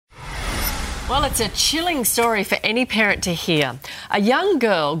Well, it's a chilling story for any parent to hear. A young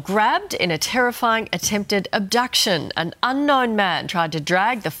girl grabbed in a terrifying attempted abduction. An unknown man tried to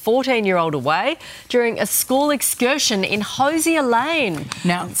drag the 14-year-old away during a school excursion in Hosier Lane.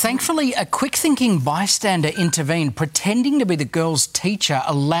 Now, thankfully, a quick-thinking bystander intervened, pretending to be the girl's teacher,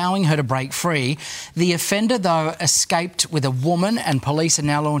 allowing her to break free. The offender, though, escaped with a woman, and police are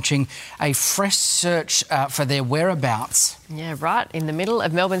now launching a fresh search for their whereabouts. Yeah, right in the middle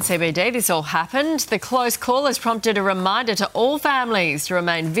of Melbourne CBD, this all happened. The close call has prompted a reminder to all families to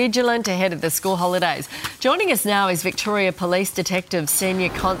remain vigilant ahead of the school holidays. Joining us now is Victoria Police Detective Senior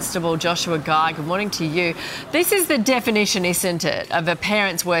Constable Joshua Guy. Good morning to you. This is the definition, isn't it, of a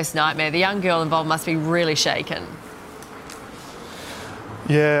parent's worst nightmare? The young girl involved must be really shaken.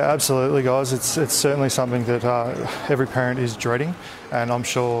 Yeah, absolutely, guys. It's certainly something that every parent is dreading, and I'm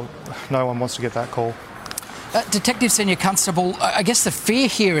sure no one wants to get that call. Detective Senior Constable, I guess the fear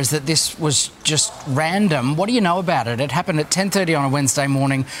here is that this was just random. What do you know about it? It happened at 10:30 on a Wednesday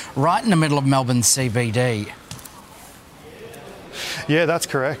morning, right in the middle of Melbourne CBD. Yeah, that's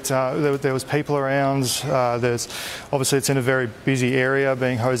correct. There was people around. Obviously it's in a very busy area,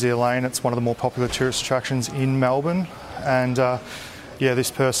 being Hosier Lane. It's one of the more popular tourist attractions in Melbourne, and yeah,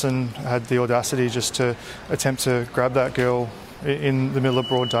 this person had the audacity just to attempt to grab that girl in the middle of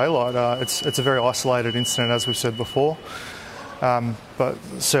broad daylight. It's a very isolated incident, as we've said before, but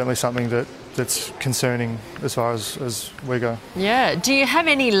certainly something that's concerning as far as we go. Yeah. Do you have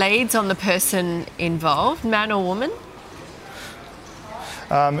any leads on the person involved, man or woman?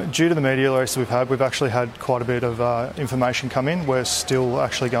 Due to the media release we've actually had quite a bit of information come in. We're still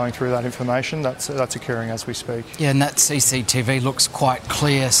actually going through that information. That's occurring as we speak. Yeah, and that CCTV looks quite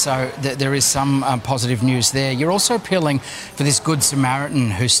clear, so there is some positive news there. You're also appealing for this Good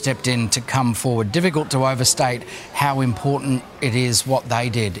Samaritan who stepped in to come forward. Difficult to overstate how important it is what they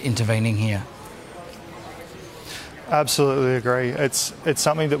did intervening here. Absolutely agree. It's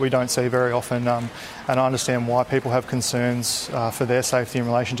something that we don't see very often, and I understand why people have concerns for their safety in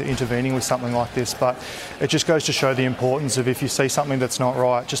relation to intervening with something like this, but it just goes to show the importance of, if you see something that's not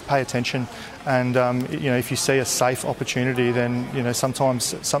right, just pay attention, and if you see a safe opportunity, then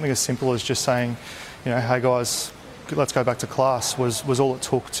sometimes something as simple as just saying, hey guys, let's go back to class was all it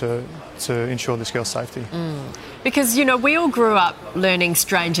took to ensure this girl's safety. Because, we all grew up learning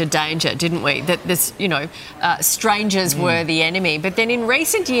stranger danger, didn't we? That this, strangers were the enemy. But then in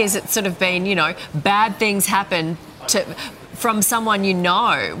recent years, it's sort of been, bad things happen from someone you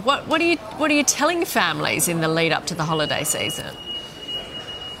know. What are you telling families in the lead up to the holiday season?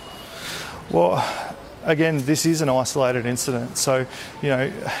 Well, again, this is an isolated incident, so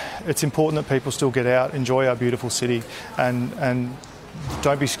it's important that people still get out, enjoy our beautiful city, and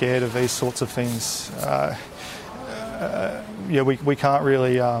don't be scared of these sorts of things. We can't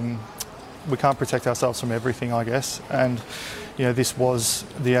really we can't protect ourselves from everything, I guess, and this was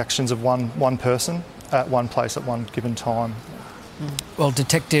the actions of one person at one place at one given time. Well,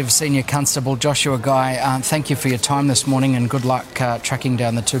 Detective Senior Constable Joshua Guy, thank you for your time this morning, and good luck tracking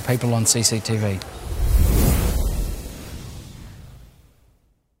down the two people on CCTV.